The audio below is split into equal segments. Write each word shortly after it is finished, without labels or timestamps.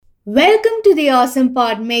Welcome to the Awesome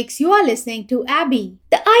Pod Mix. You are listening to Abby.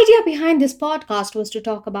 The idea behind this podcast was to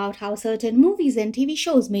talk about how certain movies and TV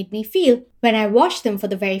shows made me feel when I watched them for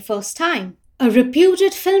the very first time. A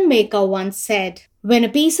reputed filmmaker once said, "When a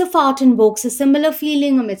piece of art invokes a similar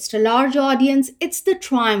feeling amidst a large audience, it's the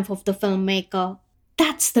triumph of the filmmaker."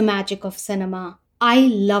 That's the magic of cinema. I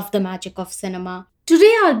love the magic of cinema.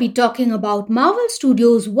 Today I'll be talking about Marvel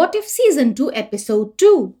Studios' What If Season 2 Episode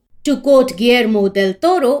 2. To quote Guillermo del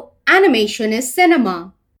Toro, animation is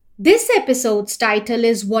cinema. This episode's title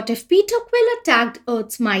is What If Peter Quill Attacked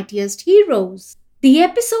Earth's Mightiest Heroes? The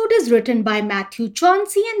episode is written by Matthew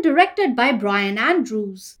Chauncey and directed by Brian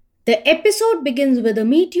Andrews. The episode begins with a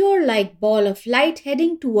meteor-like ball of light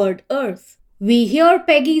heading toward Earth. We hear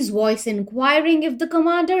Peggy's voice inquiring if the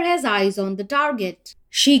commander has eyes on the target.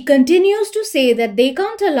 She continues to say that they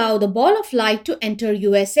can't allow the ball of light to enter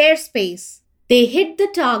US airspace. They hit the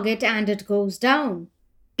target and it goes down.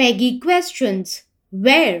 Peggy questions,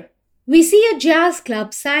 "Where?" We see a jazz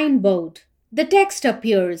club signboard. The text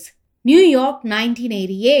appears, New York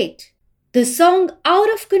 1988. The song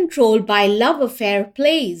Out of Control by Love Affair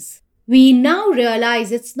plays. We now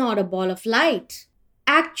realize it's not a ball of light.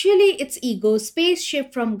 Actually, it's Ego's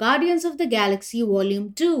spaceship from Guardians of the Galaxy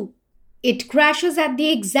Volume 2. It crashes at the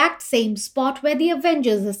exact same spot where the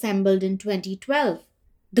Avengers assembled in 2012.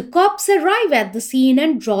 The cops arrive at the scene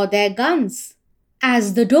and draw their guns.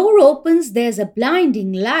 As the door opens, there's a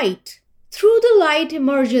blinding light. Through the light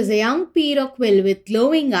emerges a young Peter Quill with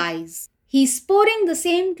glowing eyes. He's sporting the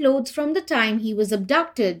same clothes from the time he was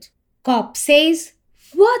abducted. Cop says,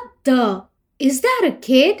 "What the? Is that a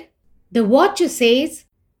kid?" The Watcher says,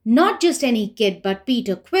 "Not just any kid, but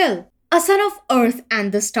Peter Quill, a son of Earth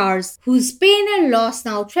and the stars, whose pain and loss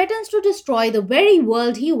now threatens to destroy the very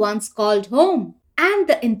world he once called home, and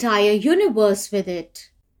the entire universe with it."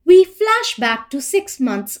 We flash back to 6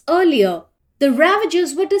 months earlier. The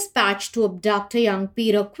Ravagers were dispatched to abduct a young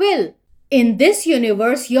Peter Quill. In this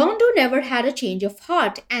universe, Yondu never had a change of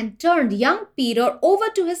heart and turned young Peter over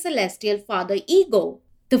to his celestial father Ego.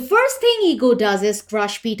 The first thing Ego does is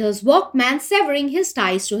crush Peter's Walkman, severing his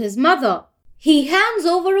ties to his mother. He hands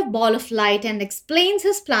over a ball of light and explains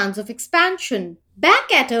his plans of expansion.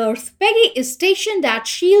 Back at Earth, Peggy is stationed at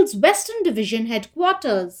S.H.I.E.L.D.'s Western Division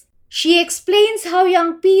headquarters. She explains how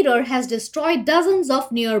young Peter has destroyed dozens of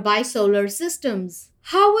nearby solar systems.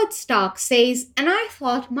 Howard Stark says, "And I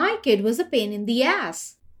thought my kid was a pain in the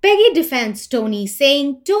ass." Peggy defends Tony,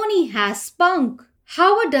 saying Tony has spunk.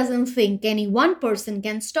 Howard doesn't think any one person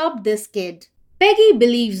can stop this kid. Peggy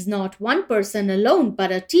believes not one person alone,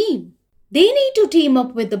 but a team. They need to team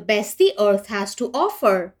up with the best the Earth has to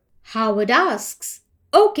offer. Howard asks,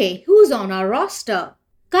 "Okay, who's on our roster?"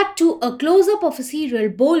 Cut to a close-up of a cereal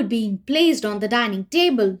bowl being placed on the dining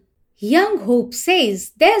table. Young Hope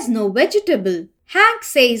says, "There's no vegetable." Hank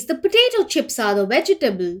says the potato chips are the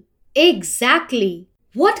vegetable. Exactly.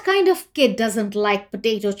 What kind of kid doesn't like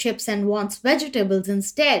potato chips and wants vegetables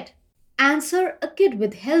instead? Answer, a kid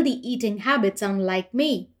with healthy eating habits unlike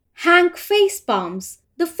me. Hank face palms.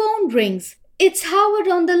 The phone rings. It's Howard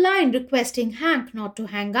on the line requesting Hank not to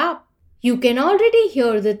hang up. You can already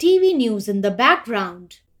hear the TV news in the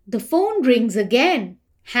background. The phone rings again.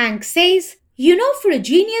 Hank says, "You know, for a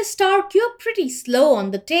genius, Stark, you're pretty slow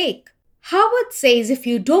on the take." Howard says, "If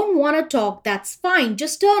you don't want to talk, that's fine,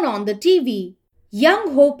 just turn on the TV."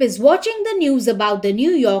 Young Hope is watching the news about the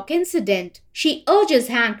New York incident. She urges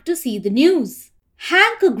Hank to see the news.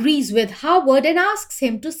 Hank agrees with Howard and asks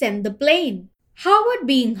him to send the plane. Howard,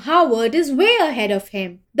 being Howard, is way ahead of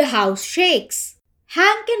him. The house shakes.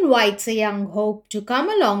 Hank invites a young Hope to come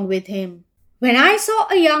along with him. When I saw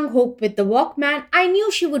a young Hope with the Walkman, I knew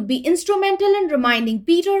she would be instrumental in reminding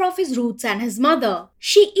Peter of his roots and his mother.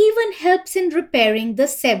 She even helps in repairing the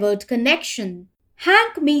severed connection.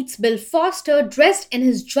 Hank meets Bill Foster dressed in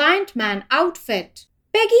his giant man outfit.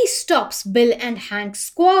 Peggy stops Bill and Hank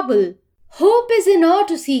squabble. Hope is in awe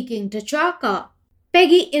to see King T'Chaka.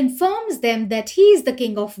 Peggy informs them that he is the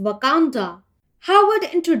king of Wakanda. Howard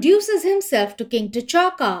introduces himself to King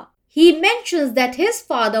T'Chaka. He mentions that his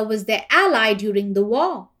father was their ally during the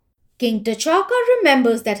war. King T'Chaka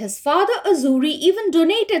remembers that his father Azuri even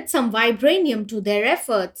donated some vibranium to their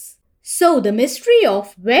efforts. So the mystery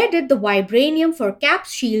of where did the vibranium for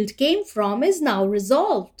Cap's shield came from is now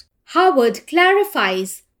resolved. Howard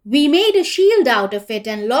clarifies, "We made a shield out of it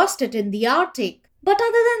and lost it in the Arctic. But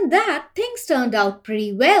other than that, things turned out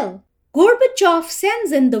pretty well." Gorbachev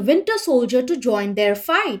sends in the Winter Soldier to join their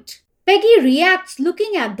fight. Peggy reacts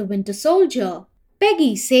looking at the Winter Soldier.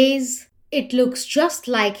 Peggy says, "It looks just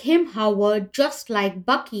like him, Howard, just like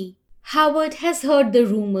Bucky." Howard has heard the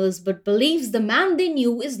rumors but believes the man they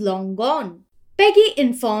knew is long gone. Peggy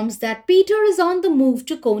informs that Peter is on the move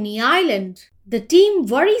to Coney Island. The team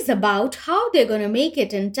worries about how they're gonna make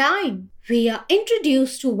it in time. We are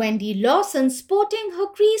introduced to Wendy Lawson sporting her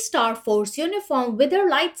Kree Star Force uniform with her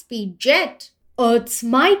lightspeed jet. Earth's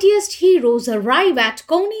mightiest heroes arrive at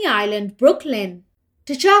Coney Island, Brooklyn.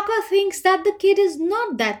 T'Chaka thinks that the kid is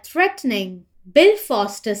not that threatening. Bill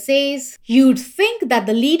Foster says, "You'd think that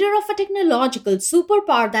the leader of a technological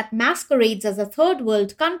superpower that masquerades as a third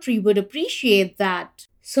world country would appreciate that."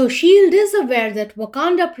 So S.H.I.E.L.D. is aware that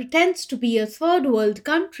Wakanda pretends to be a third world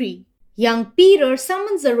country. Young Peter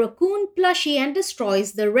summons a raccoon plushie and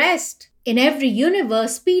destroys the rest. In every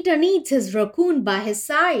universe, Peter needs his raccoon by his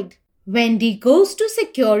side. Wendy goes to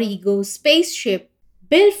secure Ego's spaceship.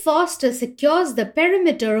 Bill Foster secures the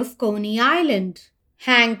perimeter of Coney Island.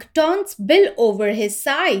 Hank taunts Bill over his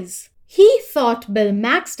size. He thought Bill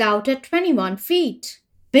maxed out at 21 feet.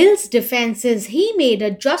 Bill's defense is he made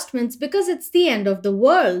adjustments because it's the end of the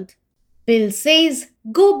world. Bill says,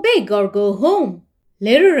 "Go big or go home."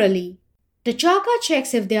 Literally. T'Chaka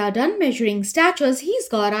checks if they are done measuring statues. He's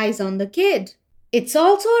got eyes on the kid. It's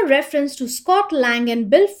also a reference to Scott Lang and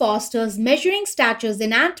Bill Foster's measuring statues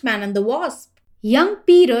in Ant-Man and the Wasp. Young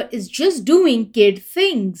Peter is just doing kid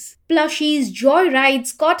things. Plushies,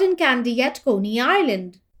 joyrides, cotton candy at Coney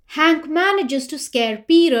Island. Hank manages to scare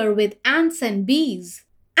Peter with ants and bees.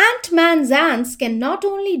 Ant-Man's ants can not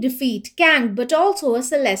only defeat Kang but also a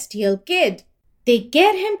celestial kid. They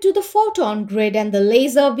get him to the photon grid and the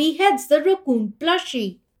laser beheads the raccoon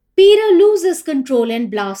plushie. Peter loses control and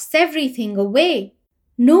blasts everything away.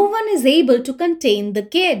 No one is able to contain the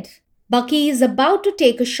kid. Bucky is about to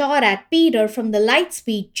take a shot at Peter from the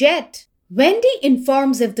lightspeed jet. Wendy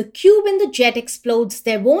informs if the cube in the jet explodes,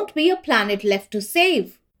 there won't be a planet left to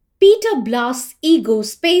save. Peter blasts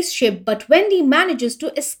Ego's spaceship, but Wendy manages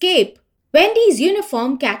to escape. Wendy's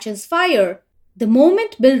uniform catches fire. The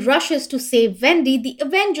moment Bill rushes to save Wendy, the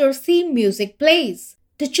Avengers theme music plays.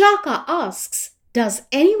 T'Chaka asks, "Does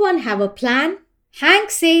anyone have a plan?"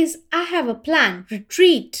 Hank says, "I have a plan.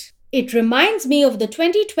 Retreat." It reminds me of the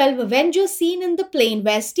 2012 Avengers scene in the plane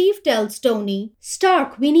where Steve tells Tony,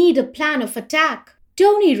 "Stark, we need a plan of attack."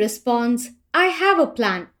 Tony responds, "I have a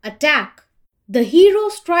plan. Attack." The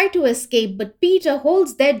heroes try to escape, but Peter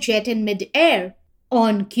holds their jet in mid-air.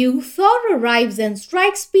 On cue, Thor arrives and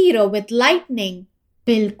strikes Peter with lightning.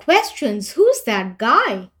 Bill questions, "Who's that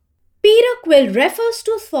guy?" Peter Quill refers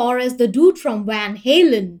to Thor as the dude from Van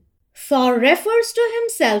Halen. Thor refers to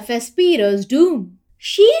himself as Peter's Doom.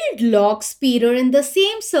 S.H.I.E.L.D. locks Peter in the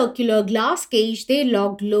same circular glass cage they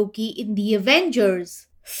locked Loki in the Avengers.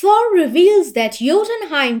 Thor reveals that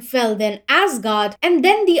Jotunheim fell, then Asgard, and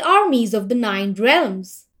then the armies of the Nine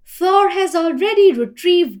Realms. Thor has already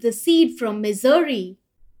retrieved the seed from Missouri.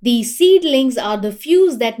 These seedlings are the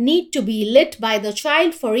fuse that need to be lit by the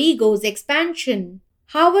child for Ego's expansion.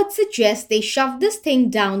 Howard suggests they shove this thing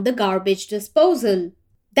down the garbage disposal.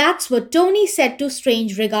 That's what Tony said to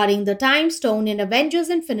Strange regarding the Time Stone in Avengers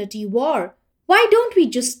Infinity War. Why don't we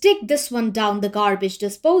just stick this one down the garbage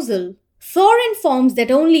disposal? Thor informs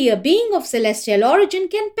that only a being of celestial origin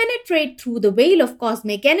can penetrate through the veil of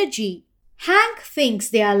cosmic energy. Hank thinks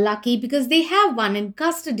they are lucky because they have one in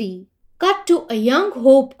custody. Cut to a young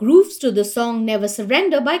Hope grooves to the song Never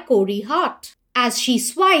Surrender by Corey Hart as she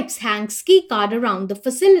swipes Hank's keycard around the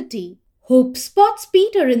facility. Hope spots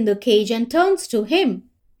Peter in the cage and turns to him.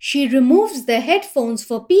 She removes the headphones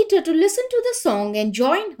for Peter to listen to the song and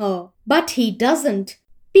join her, but he doesn't.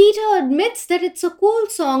 Peter admits that it's a cool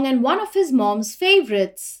song and one of his mom's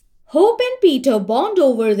favorites. Hope and Peter bond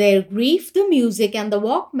over their grief, the music, and the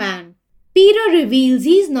Walkman. Peter reveals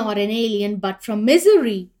he's not an alien but from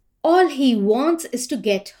Missouri. All he wants is to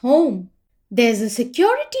get home. There's a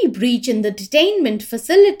security breach in the detainment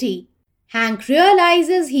facility. Hank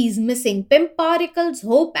realizes he's missing Pimp Particles,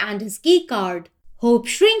 Hope, and his keycard. Hope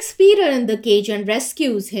shrinks Peter in the cage and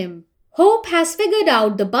rescues him. Hope has figured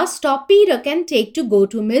out the bus stop Peter can take to go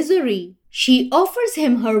to Missouri. She offers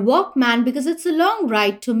him her Walkman because it's a long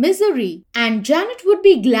ride to Missouri, and Janet would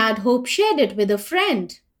be glad Hope shared it with a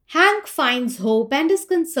friend. Hank finds Hope and is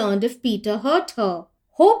concerned if Peter hurt her.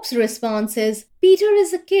 Hope's response is, "Peter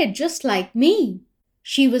is a kid just like me."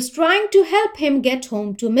 She was trying to help him get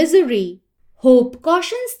home to Missouri. Hope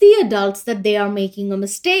cautions the adults that they are making a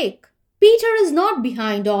mistake. Peter is not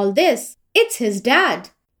behind all this. It's his dad.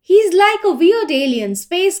 He's like a weird alien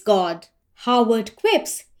space god. Howard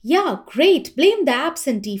quips, "Yeah, great, blame the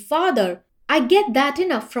absentee father. I get that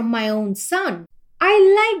enough from my own son."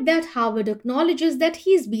 I like that Howard acknowledges that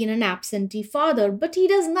he's been an absentee father, but he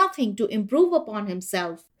does nothing to improve upon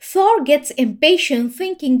himself. Thor gets impatient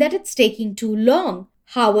thinking that it's taking too long.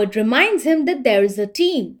 Howard reminds him that there is a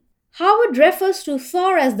team. Howard refers to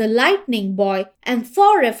Thor as the Lightning Boy and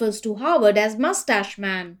Thor refers to Howard as Mustache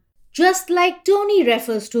Man. Just like Tony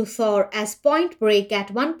refers to Thor as Point Break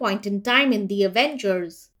at one point in time in the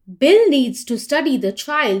Avengers. Bill needs to study the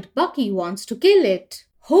child, Bucky wants to kill it.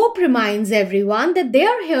 Hope reminds everyone that they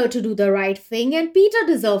are here to do the right thing and Peter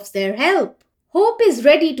deserves their help. Hope is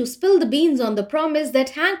ready to spill the beans on the promise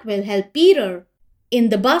that Hank will help Peter. In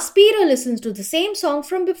the bus, Peter listens to the same song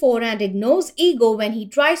from before and ignores Ego when he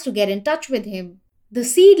tries to get in touch with him. The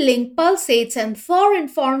seedling pulsates and Thor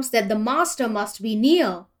informs that the master must be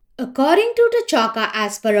near. According to T'Chaka,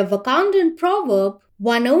 as per a Wakandan proverb,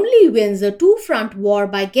 one only wins a two-front war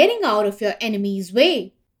by getting out of your enemy's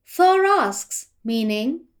way. Thor asks,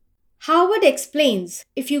 meaning? Howard explains,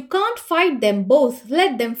 if you can't fight them both,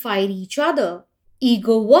 let them fight each other.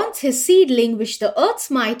 Ego wants his seedling which the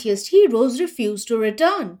Earth's mightiest heroes refuse to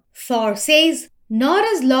return. Thor says, not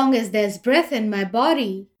as long as there's breath in my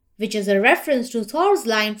body, which is a reference to Thor's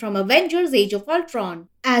line from Avengers Age of Ultron.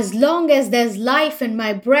 As long as there's life in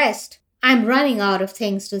my breast, I'm running out of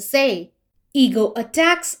things to say. Ego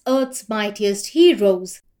attacks Earth's mightiest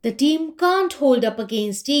heroes. The team can't hold up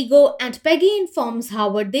against Ego and Peggy informs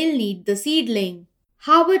Howard they'll need the seedling.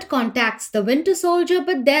 Howard contacts the Winter Soldier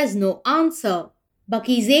but there's no answer.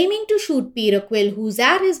 Bucky's aiming to shoot Peter Quill who's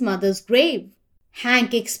at his mother's grave.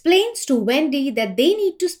 Hank explains to Wendy that they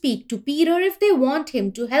need to speak to Peter if they want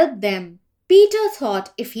him to help them. Peter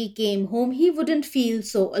thought if he came home he wouldn't feel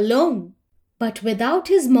so alone. But without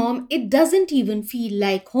his mom, it doesn't even feel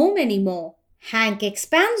like home anymore. Hank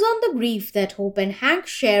expands on the grief that Hope and Hank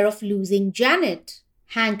share of losing Janet.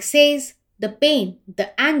 Hank says, the pain,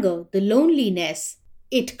 the anger, the loneliness.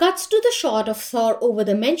 It cuts to the shot of Thor over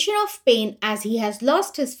the mention of pain as he has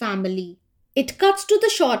lost his family. It cuts to the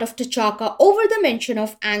shot of T'Chaka over the mention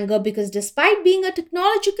of anger because despite being a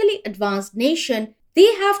technologically advanced nation,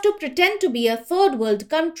 they have to pretend to be a third world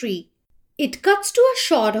country. It cuts to a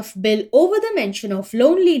shot of Bill over the mention of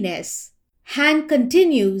loneliness. Hank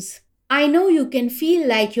continues, I know you can feel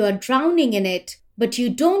like you are drowning in it, but you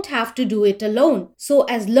don't have to do it alone. So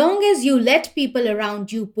as long as you let people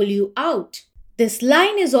around you pull you out. This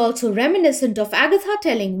line is also reminiscent of Agatha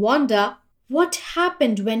telling Wanda, what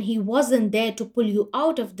happened when he wasn't there to pull you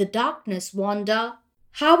out of the darkness, Wanda?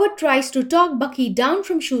 Howard tries to talk Bucky down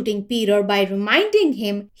from shooting Peter by reminding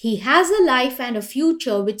him he has a life and a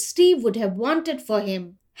future which Steve would have wanted for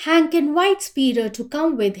him. Hank invites Peter to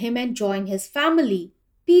come with him and join his family.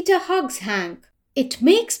 Peter hugs Hank. It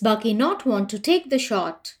makes Bucky not want to take the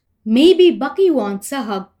shot. Maybe Bucky wants a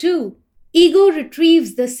hug too. Ego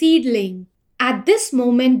retrieves the seedling. At this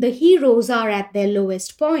moment, the heroes are at their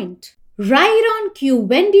lowest point. Right on cue,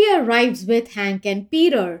 Wendy arrives with Hank and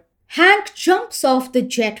Peter. Hank jumps off the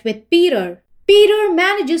jet with Peter. Peter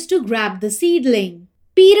manages to grab the seedling.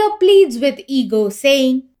 Peter pleads with Ego,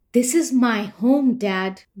 saying, this is my home,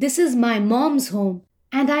 Dad. This is my mom's home,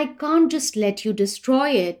 and I can't just let you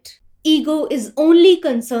destroy it. Ego is only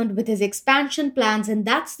concerned with his expansion plans, and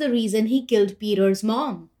that's the reason he killed Peter's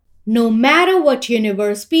mom. No matter what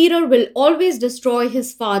universe, Peter will always destroy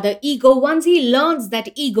his father Ego once he learns that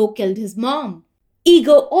Ego killed his mom.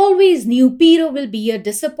 Ego always knew Peter will be a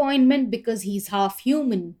disappointment because he's half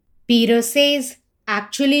human. Peter says,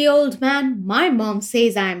 actually, old man, my mom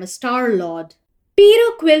says I'm a Star-Lord.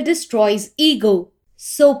 Peter Quill destroys Ego.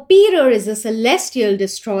 So Peter is a celestial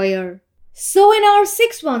destroyer. So in our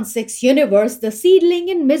 616 universe, the seedling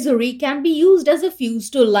in misery can be used as a fuse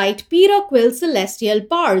to light Peter Quill's celestial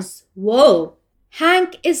powers. Whoa!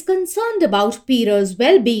 Hank is concerned about Peter's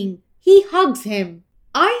well-being. He hugs him.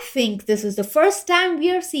 I think this is the first time we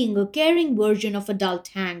are seeing a caring version of adult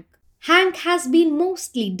Hank. Hank has been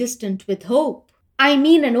mostly distant with Hope. I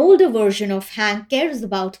mean, an older version of Hank cares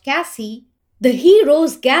about Cassie. The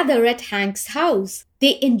heroes gather at Hank's house.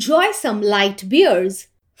 They enjoy some light beers.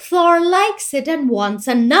 Thor likes it and wants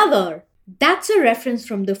another. That's a reference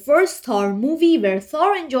from the first Thor movie where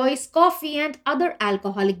Thor enjoys coffee and other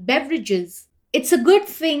alcoholic beverages. It's a good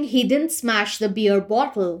thing he didn't smash the beer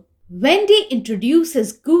bottle. Wendy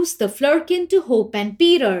introduces Goose the Flurkin to Hope and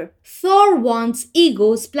Peter. Thor wants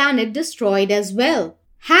Ego's planet destroyed as well.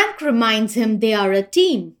 Hank reminds him they are a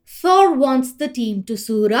team. Thor wants the team to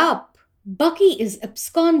suit up. Bucky is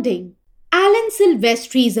absconding. Alan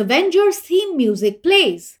Silvestri's Avengers theme music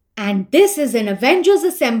plays. And this is an Avengers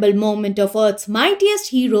Assemble moment of Earth's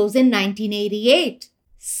mightiest heroes in 1988.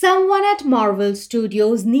 Someone at Marvel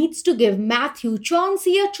Studios needs to give Matthew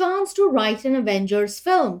Chauncey a chance to write an Avengers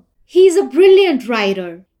film. He's a brilliant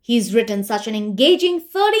writer. He's written such an engaging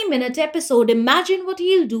 30-minute episode. Imagine what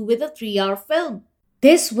he'll do with a 3-hour film.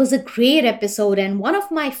 This was a great episode and one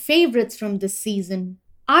of my favorites from this season.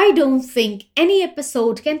 I don't think any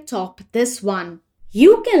episode can top this one.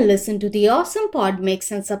 You can listen to the Awesome Pod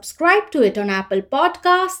Mix and subscribe to it on Apple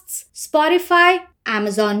Podcasts, Spotify,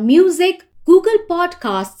 Amazon Music, Google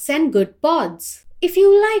Podcasts, and Good Pods. If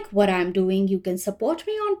you like what I'm doing, you can support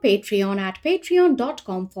me on Patreon at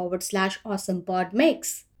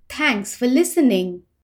patreon.com/awesomepodmix. Thanks for listening.